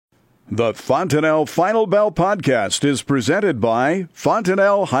The Fontanelle Final Bell podcast is presented by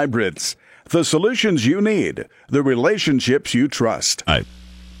Fontanelle Hybrids. The solutions you need, the relationships you trust.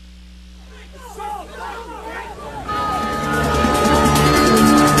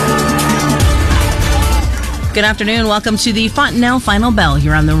 Good afternoon. Welcome to the Fontanelle Final Bell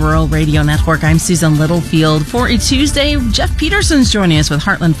here on the Rural Radio Network. I'm Susan Littlefield. For a Tuesday, Jeff Peterson's joining us with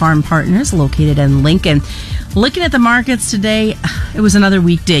Heartland Farm Partners located in Lincoln. Looking at the markets today, it was another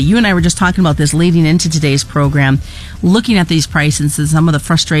weekday. You and I were just talking about this leading into today's program, looking at these prices and some of the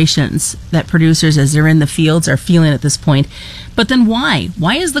frustrations that producers, as they're in the fields, are feeling at this point. But then why?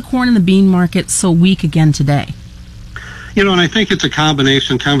 Why is the corn and the bean market so weak again today? You know, and I think it's a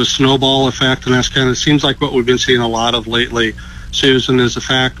combination, kind of a snowball effect, and that's kind of seems like what we've been seeing a lot of lately, Susan, is the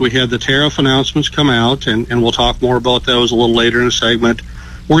fact we had the tariff announcements come out, and we'll talk more about those a little later in the segment.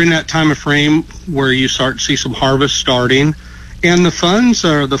 We're in that time of frame where you start to see some harvest starting, and the funds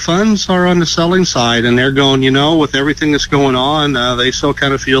are on the selling side, and they're going, you know, with everything that's going on, they still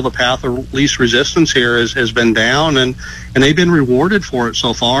kind of feel the path of least resistance here has been down, and they've been rewarded for it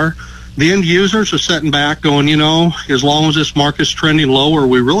so far. The end users are sitting back going, you know, as long as this market's trending lower,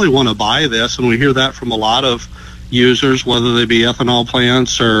 we really want to buy this. And we hear that from a lot of users, whether they be ethanol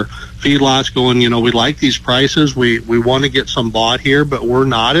plants or feedlots going, you know, we like these prices. We want to get some bought here, but we're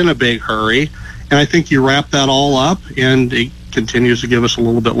not in a big hurry. And I think you wrap that all up and it continues to give us a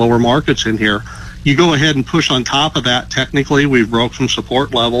little bit lower markets in here. You go ahead and push on top of that. Technically, we've broke some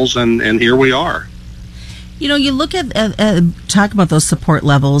support levels and here we are. You know, you look at talk about those support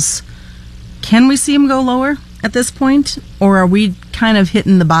levels. Can we see them go lower at this point, or are we kind of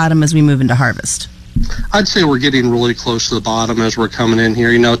hitting the bottom as we move into harvest? I'd say we're getting really close to the bottom as we're coming in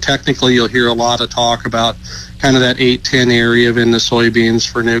here. You know, technically you'll hear a lot of talk about kind of that 810 area in the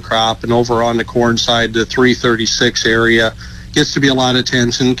soybeans for new crop, and over on the corn side, the 336 area gets to be a lot of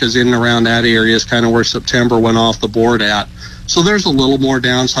attention because in and around that area is kind of where September went off the board at. So there's a little more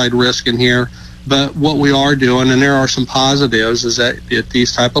downside risk in here. But what we are doing, and there are some positives, is that at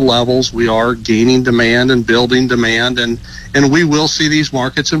these type of levels, we are gaining demand and building demand, and we will see these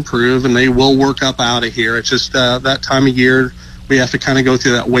markets improve, and they will work up out of here. It's just that time of year we have to kind of go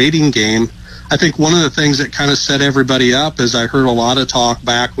through that waiting game. I think one of the things that kind of set everybody up is I heard a lot of talk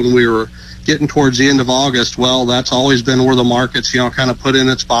back when we were getting towards the end of August. Well, that's always been where the market's, you know, kind of put in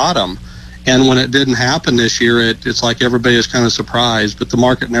its bottom. And when it didn't happen this year, it's like everybody is kind of surprised. But the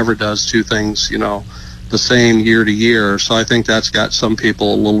market never does two things, you know, the same year to year. So I think that's got some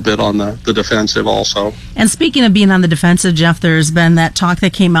people a little bit on the defensive also. And speaking of being on the defensive, Jeff, there's been that talk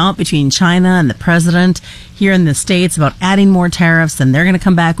that came out between China and the president here in the States about adding more tariffs, and they're going to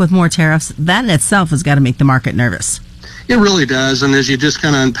come back with more tariffs. That in itself has got to make the market nervous. It really does. And as you just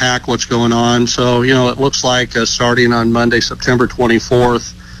kind of unpack what's going on, so, you know, it looks like starting on Monday, September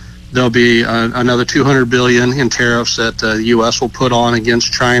 24th, there'll be another $200 billion in tariffs that the U.S. will put on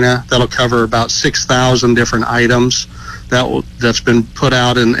against China. That'll cover about 6,000 different items that's been put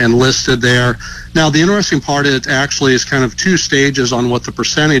out and listed there. Now, the interesting part is actually is kind of two stages on what the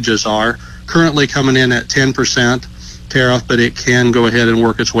percentages are. Currently coming in at 10% tariff, but it can go ahead and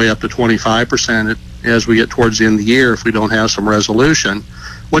work its way up to 25% as we get towards the end of the year if we don't have some resolution.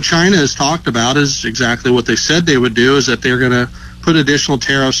 What China has talked about is exactly what they said they would do, is that they're going to put additional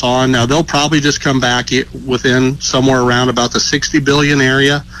tariffs on. Now, they'll probably just come back within somewhere around about the 60 billion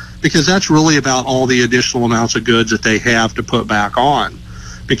area, because that's really about all the additional amounts of goods that they have to put back on,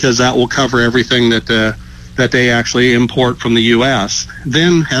 because that will cover everything that they actually import from the U.S.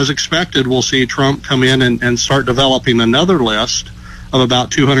 Then, as expected, we'll see Trump come in and start developing another list of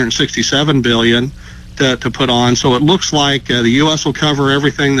about 267 billion to put on. So it looks like the U.S. will cover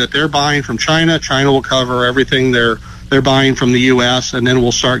everything that they're buying from China. China will cover everything they're buying from the U.S., and then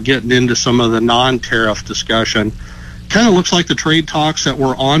we'll start getting into some of the non-tariff discussion. Kind of looks like the trade talks that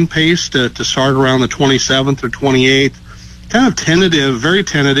were on pace to start around the 27th or 28th, kind of tentative, very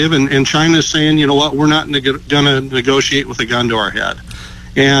tentative, and China's saying, you know what, we're not going to negotiate with a gun to our head.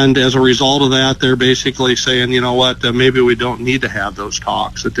 And as a result of that, they're basically saying, you know what, maybe we don't need to have those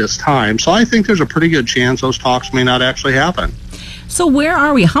talks at this time. So I think there's a pretty good chance those talks may not actually happen. So where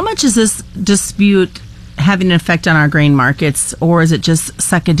are we? How much is this dispute having an effect on our grain markets, or is it just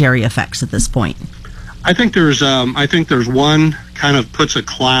secondary effects at this point? I think there's one kind of puts a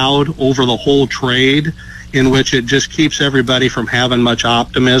cloud over the whole trade, in which it just keeps everybody from having much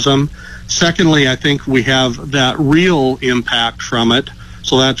optimism. Secondly, I think we have that real impact from it.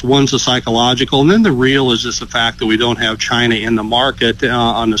 So that's one's the psychological, and then the real is just the fact that we don't have China in the market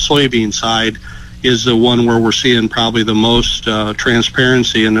on the soybean side is the one where we're seeing probably the most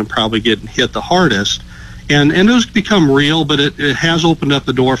transparency and then probably getting hit the hardest. And those become real, but it has opened up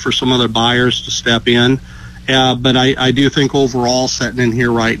the door for some other buyers to step in. But I do think overall, setting in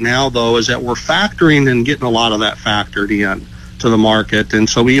here right now, though, is that we're factoring and getting a lot of that factored in to the market. And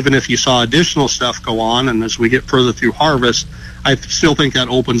so even if you saw additional stuff go on, and as we get further through harvest, I still think that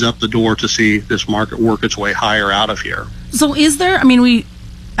opens up the door to see this market work its way higher out of here. So is there,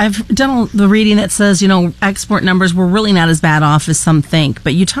 I've done the reading that says, export numbers were really not as bad off as some think.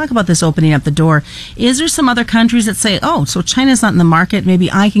 But you talk about this opening up the door. Is there some other countries that say, oh, so China's not in the market, maybe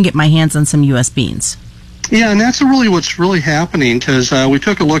I can get my hands on some U.S. beans? Yeah, and that's really what's really happening, because we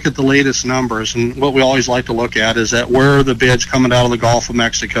took a look at the latest numbers, and what we always like to look at is that where are the bids coming out of the Gulf of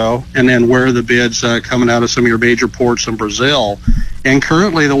Mexico, and then where are the bids coming out of some of your major ports in Brazil. And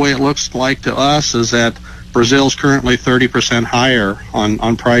currently the way it looks like to us is that Brazil's currently 30% higher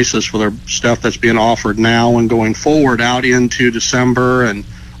on prices for their stuff that's being offered now and going forward out into December,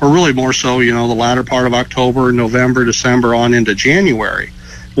 or really more so, the latter part of October, November, December on into January.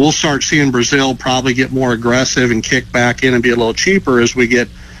 We'll start seeing Brazil probably get more aggressive and kick back in and be a little cheaper as we get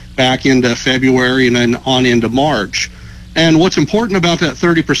back into February and then on into March. And what's important about that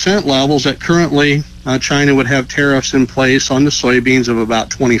 30% level is that currently China would have tariffs in place on the soybeans of about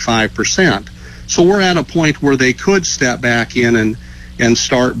 25%. So we're at a point where they could step back in and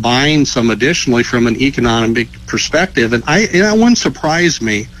start buying some additionally from an economic perspective. And it wouldn't surprise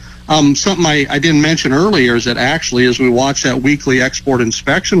me. Something I didn't mention earlier is that actually, as we watch that weekly export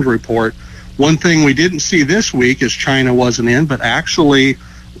inspections report, one thing we didn't see this week is China wasn't in, but actually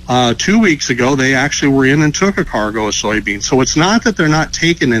 2 weeks ago, they actually were in and took a cargo of soybeans. So it's not that they're not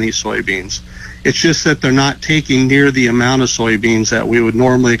taking any soybeans. It's just that they're not taking near the amount of soybeans that we would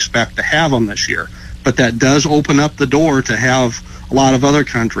normally expect to have them this year. But that does open up the door to have a lot of other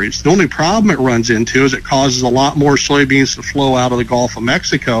countries. The only problem it runs into is it causes a lot more soybeans to flow out of the Gulf of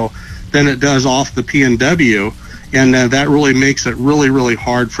Mexico than it does off the PNW. And that really makes it really, really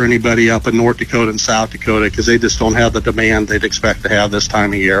hard for anybody up in North Dakota and South Dakota, because they just don't have the demand they'd expect to have this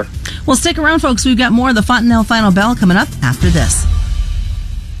time of year. Well, stick around, folks. We've got more of the Fontenelle Final Bell coming up after this.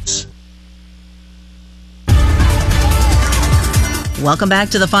 Welcome back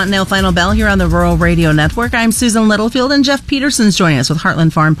to the Fontenelle Final Bell here on the Rural Radio Network. I'm Susan Littlefield, and Jeff Peterson's joining us with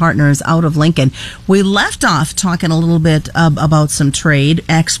Heartland Farm Partners out of Lincoln. We left off talking a little bit about some trade,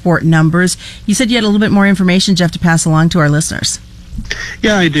 export numbers. You said you had a little bit more information, Jeff, to pass along to our listeners.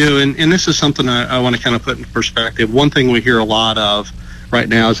 Yeah, I do, and this is something I want to kind of put in perspective. One thing we hear a lot of right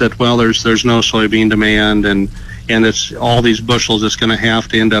now is that, well, there's no soybean demand, and it's all these bushels that's going to have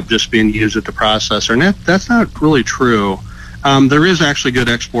to end up just being used at the processor, and that's not really true. There is actually good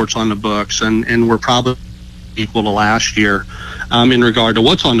exports on the books, and we're probably equal to last year in regard to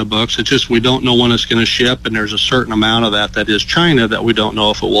what's on the books. It's just we don't know when it's going to ship, and there's a certain amount of that is China that we don't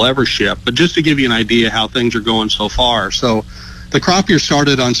know if it will ever ship. But just to give you an idea how things are going so far. So the crop year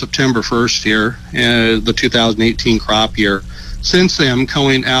started on September 1st here, the 2018 crop year. Since then,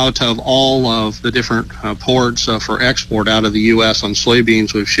 going out of all of the different ports for export out of the U.S. on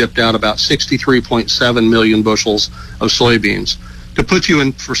soybeans, we've shipped out about 63.7 million bushels of soybeans. To put you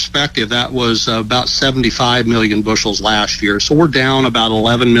in perspective, that was about 75 million bushels last year. So we're down about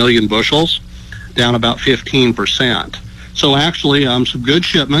 11 million bushels, down about 15%. So actually, some good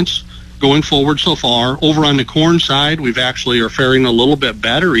shipments going forward so far. Over on the corn side, we've actually are faring a little bit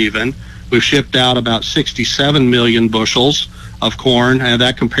better even. We've shipped out about 67 million bushels of corn, and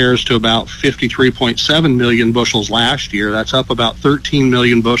that compares to about 53.7 million bushels last year. That's up about 13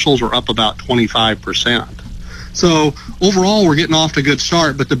 million bushels, or up about 25%. So overall, we're getting off to a good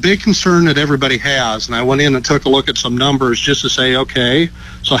start, but the big concern that everybody has, and I went in and took a look at some numbers just to say, okay,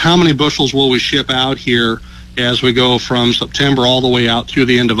 so how many bushels will we ship out here as we go from September all the way out through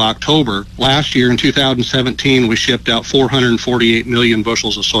the end of October? Last year in 2017, we shipped out 448 million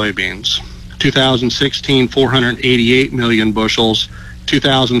bushels of soybeans. 2016, 488 million bushels.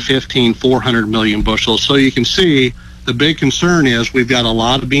 2015, 400 million bushels. So you can see the big concern is we've got a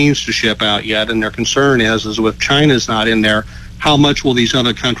lot of beans to ship out yet, and their concern is with China's not in there, how much will these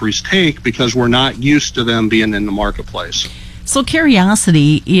other countries take, because we're not used to them being in the marketplace. So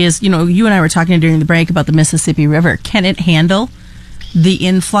curiosity is, you and I were talking during the break about the Mississippi River. Can it handle the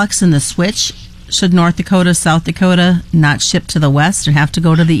influx and the switch? Should North Dakota, South Dakota not ship to the west or have to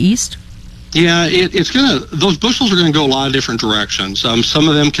go to the east? Yeah, those bushels are going to go a lot of different directions. Some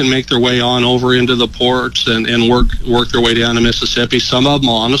of them can make their way on over into the ports and work their way down to Mississippi. Some of them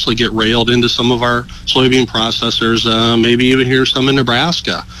will honestly get railed into some of our soybean processors, maybe even here some in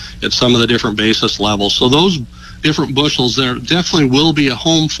Nebraska at some of the different basis levels. So those different bushels, there definitely will be a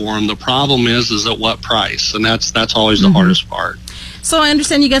home for them. The problem is at what price, and that's always the hardest part. So I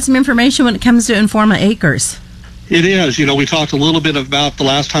understand you got some information when it comes to Informa Acres. It is. We talked a little bit about the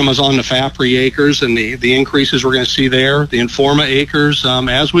last time I was on the FAPRI acres and the increases we're going to see there. The Informa Acres,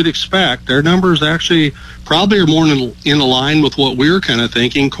 as we'd expect, their numbers actually probably are more in line with what we're kind of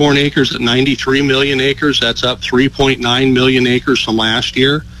thinking. Corn acres at 93 million acres. That's up 3.9 million acres from last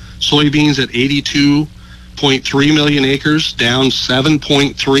year. Soybeans at 82.3 million acres, down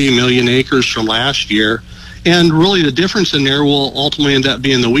 7.3 million acres from last year. And really the difference in there will ultimately end up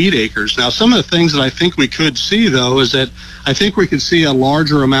being the wheat acres. Now, some of the things that I think we could see, though, is that I think we could see a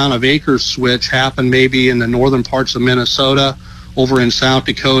larger amount of acres switch happen maybe in the northern parts of Minnesota, over in South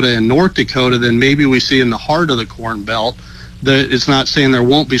Dakota and North Dakota than maybe we see in the heart of the Corn Belt. It's not saying there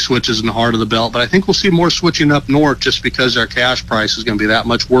won't be switches in the heart of the belt, but I think we'll see more switching up north just because their cash price is going to be that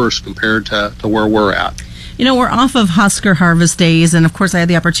much worse compared to where we're at. We're off of Husker harvest days, and of course I had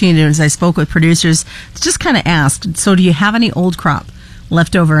the opportunity, as I spoke with producers, to just kind of ask, so do you have any old crop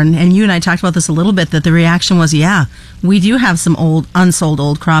left over? And you and I talked about this a little bit, that the reaction was, yeah, we do have some unsold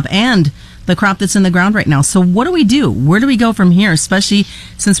old crop and the crop that's in the ground right now. So what do we do? Where do we go from here, especially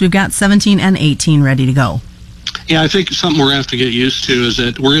since we've got 17 and 18 ready to go? Yeah, I think something we're going to have to get used to is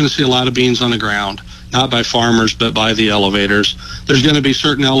that we're going to see a lot of beans on the ground, not by farmers, but by the elevators. There's going to be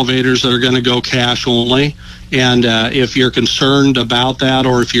certain elevators that are going to go cash only. And if you're concerned about that,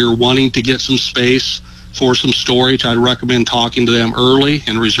 or if you're wanting to get some space for some storage, I'd recommend talking to them early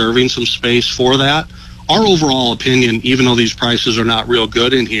and reserving some space for that. Our overall opinion, even though these prices are not real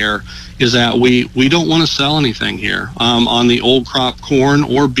good in here, is that we don't want to sell anything here on the old crop corn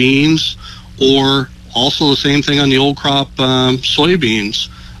or beans, or also the same thing on the old crop soybeans.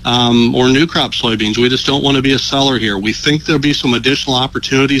 Or new crop soybeans. We just don't want to be a seller here. We think there'll be some additional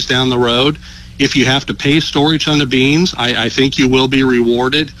opportunities down the road. If you have to pay storage on the beans, I think you will be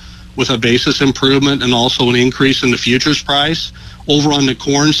rewarded with a basis improvement and also an increase in the futures price. Over on the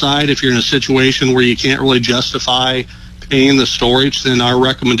corn side, if you're in a situation where you can't really justify paying the storage, then our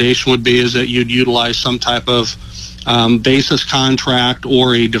recommendation would be is that you'd utilize some type of basis contract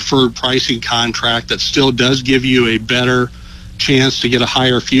or a deferred pricing contract that still does give you a better chance to get a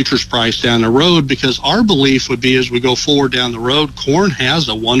higher futures price down the road, because our belief would be as we go forward down the road, corn has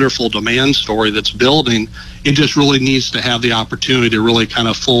a wonderful demand story that's building. It just really needs to have the opportunity to really kind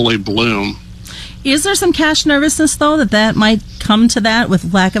of fully bloom. Is there some cash nervousness, though, that might come to that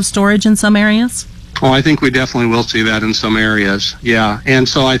with lack of storage in some areas? Oh, I think we definitely will see that in some areas, yeah. And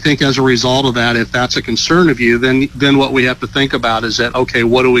so I think as a result of that, if that's a concern of you, then what we have to think about is that, okay,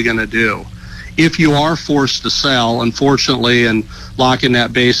 what are we going to do? If you are forced to sell, unfortunately, and lock in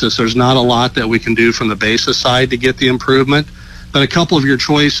that basis, there's not a lot that we can do from the basis side to get the improvement. But a couple of your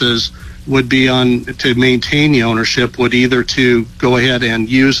choices would be to maintain the ownership, would either to go ahead and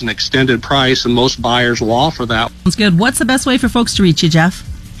use an extended price, and most buyers will offer that. Sounds good. What's the best way for folks to reach you, Jeff?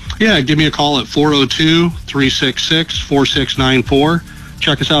 Yeah, give me a call at 402-366-4694.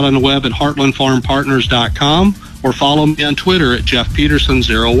 Check us out on the web at heartlandfarmpartners.com, or follow me on Twitter at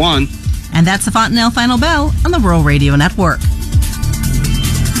JeffPeterson01. And that's the Fontanelle Final Bell on the Rural Radio Network.